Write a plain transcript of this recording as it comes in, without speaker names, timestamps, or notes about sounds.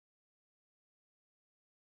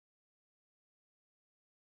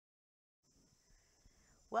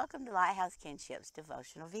Welcome to LightHouse KinShip's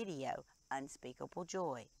devotional video, Unspeakable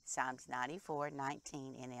Joy, Psalms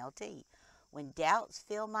 94:19 NLT. When doubts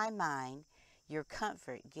fill my mind, your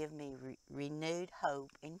comfort give me renewed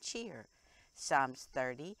hope and cheer. Psalms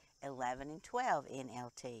 30:11 and 12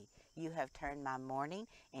 NLT. You have turned my mourning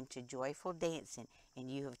into joyful dancing, and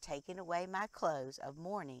you have taken away my clothes of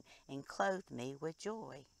mourning and clothed me with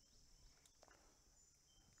joy.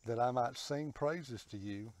 That I might sing praises to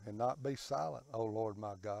you and not be silent, O Lord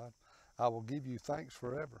my God. I will give you thanks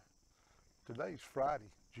forever. Today's Friday,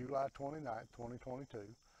 July 29th,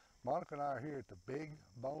 2022. Monica and I are here at the Big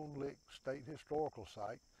Bone Lick State Historical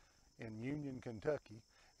Site in Union, Kentucky.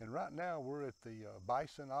 And right now we're at the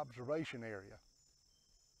Bison Observation Area.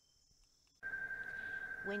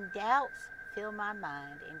 When doubts fill my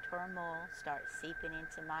mind and turmoil starts seeping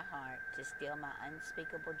into my heart to steal my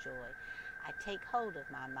unspeakable joy, I take hold of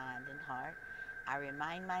my mind and heart. I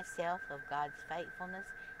remind myself of God's faithfulness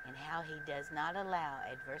and how He does not allow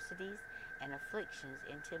adversities and afflictions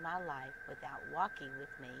into my life without walking with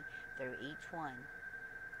me through each one.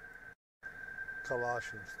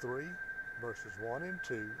 Colossians 3, verses 1 and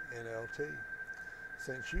 2 NLT.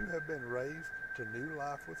 Since you have been raised to new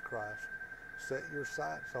life with Christ, set your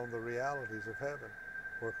sights on the realities of heaven,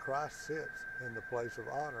 where Christ sits in the place of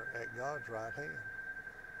honor at God's right hand.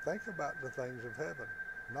 Think about the things of heaven,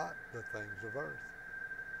 not the things of earth.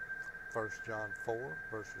 1 John 4,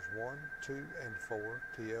 verses 1, 2, and 4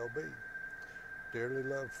 TLB. Dearly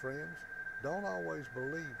loved friends, don't always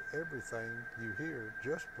believe everything you hear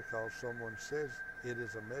just because someone says it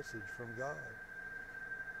is a message from God.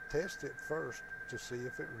 Test it first to see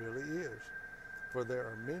if it really is, for there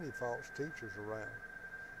are many false teachers around,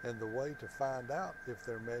 and the way to find out if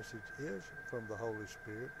their message is from the Holy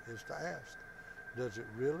Spirit is to ask, does it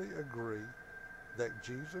really agree that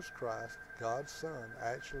Jesus Christ, God's Son,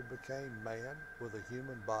 actually became man with a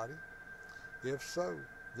human body? If so,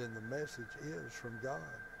 then the message is from God.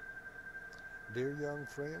 Dear young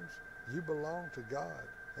friends, you belong to God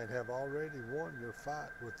and have already won your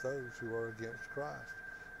fight with those who are against Christ,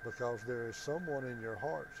 because there is someone in your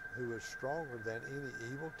hearts who is stronger than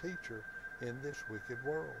any evil teacher in this wicked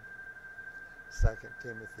world. 2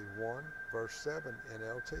 Timothy 1, verse 7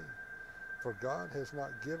 NLT. For God has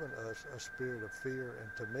not given us a spirit of fear and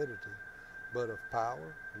timidity, but of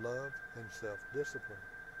power, love, and self-discipline.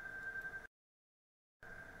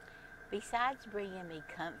 Besides bringing me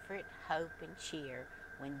comfort, hope, and cheer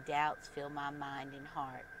when doubts fill my mind and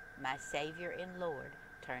heart, my Savior and Lord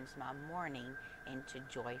turns my mourning into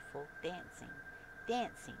joyful dancing.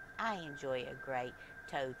 Dancing, I enjoy a great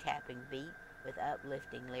toe-tapping beat with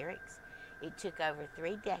uplifting lyrics. It took over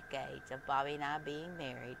 3 decades of Bobby and I being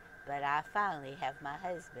married, but I finally have my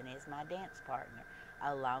husband as my dance partner,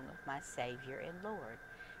 along with my Savior and Lord.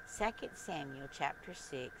 2 Samuel chapter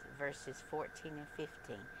 6, verses 14 and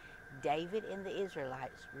 15. David and the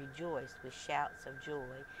Israelites rejoiced with shouts of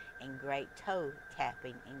joy and great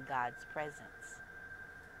toe-tapping in God's presence.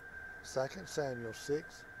 2 Samuel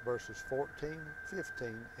 6, verses 14,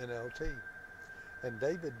 15 NLT. And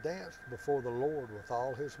David danced before the Lord with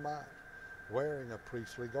all his might, wearing a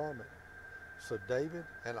priestly garment. So David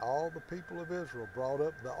and all the people of Israel brought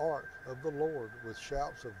up the ark of the Lord with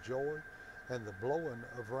shouts of joy and the blowing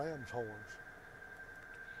of ram's horns.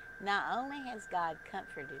 Not only has God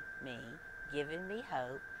comforted me, given me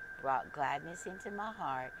hope, brought gladness into my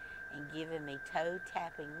heart, and given me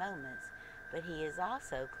toe-tapping moments, but He has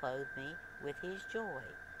also clothed me with His joy.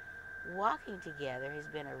 Walking together has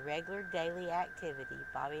been a regular daily activity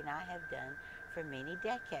Bobby and I have done for many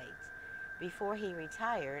decades. Before he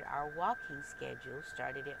retired, our walking schedule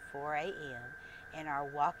started at 4 a.m., and our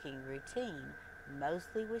walking routine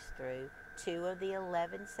mostly was through 2 of the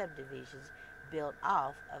 11 subdivisions built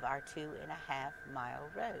off of our 2.5-mile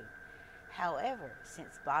road. However,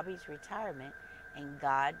 since Bobby's retirement and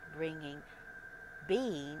God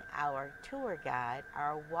being our tour guide,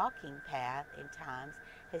 our walking path and times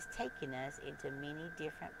has taken us into many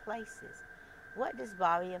different places. What does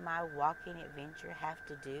Bobby and my walking adventure have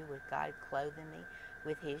to do with God clothing me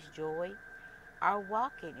with His joy? Our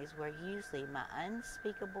walking is where usually my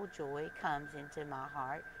unspeakable joy comes into my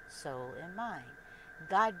heart, soul, and mind.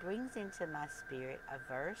 God brings into my spirit a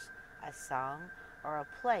verse, a song, or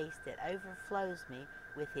a place that overflows me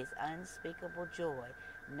with His unspeakable joy,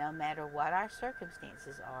 no matter what our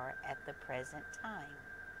circumstances are at the present time.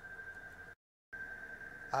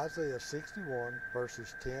 Isaiah 61,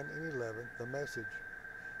 verses 10 and 11, the Message.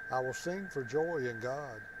 I will sing for joy in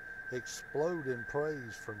God, explode in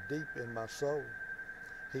praise from deep in my soul.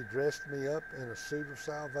 He dressed me up in a suit of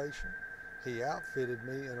salvation. He outfitted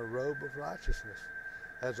me in a robe of righteousness.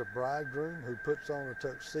 as a bridegroom who puts on a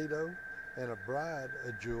tuxedo and a bride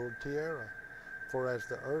a jeweled tiara. For as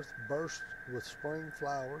the earth bursts with spring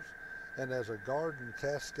flowers, and as a garden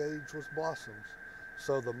cascades with blossoms,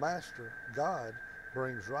 so the Master, God,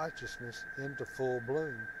 brings righteousness into full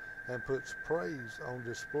bloom and puts praise on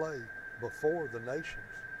display before the nations.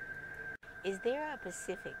 Is there a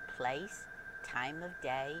specific place, time of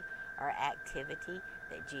day, or activity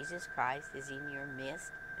that Jesus Christ is in your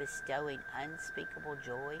midst, bestowing unspeakable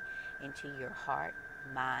joy into your heart,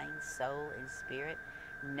 mind, soul, and spirit,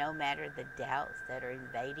 no matter the doubts that are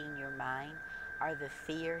invading your mind or the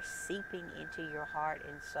fear seeping into your heart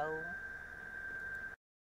and soul?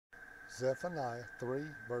 Zephaniah 3,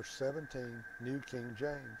 verse 17, New King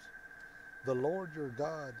James. The Lord your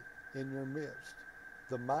God in your midst,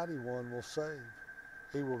 the mighty one will save.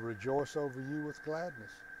 He will rejoice over you with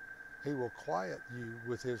gladness. He will quiet you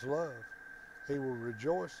with his love. He will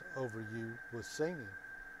rejoice over you with singing.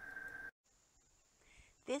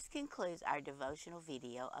 This concludes our devotional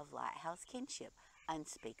video of Lighthouse KinShip,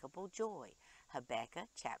 Unspeakable Joy, Habakkuk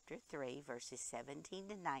chapter 3, verses 17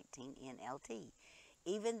 to 19 NLT.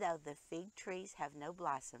 Even though the fig trees have no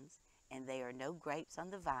blossoms, and there are no grapes on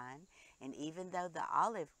the vine, and even though the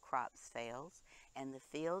olive crops fails, and the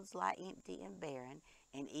fields lie empty and barren,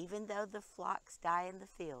 and even though the flocks die in the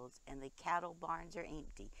fields, and the cattle barns are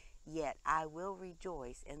empty, yet I will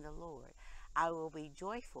rejoice in the Lord. I will be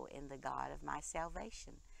joyful in the God of my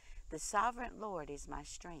salvation. The sovereign Lord is my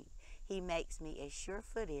strength. He makes me as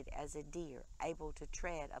sure-footed as a deer, able to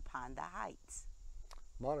tread upon the heights.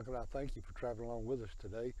 Monica and I thank you for traveling along with us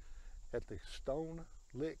today at the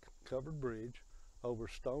Stonelick Covered Bridge over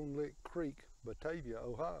Stonelick Creek, Batavia,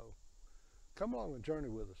 Ohio. Come along and journey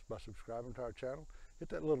with us by subscribing to our channel. Hit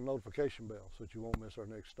that little notification bell so that you won't miss our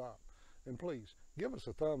next stop. And please, give us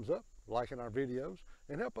a thumbs up, liking our videos,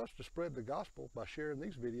 and help us to spread the gospel by sharing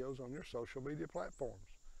these videos on your social media platforms.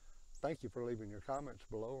 Thank you for leaving your comments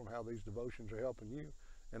below on how these devotions are helping you,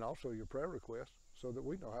 and also your prayer requests so that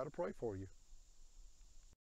we know how to pray for you.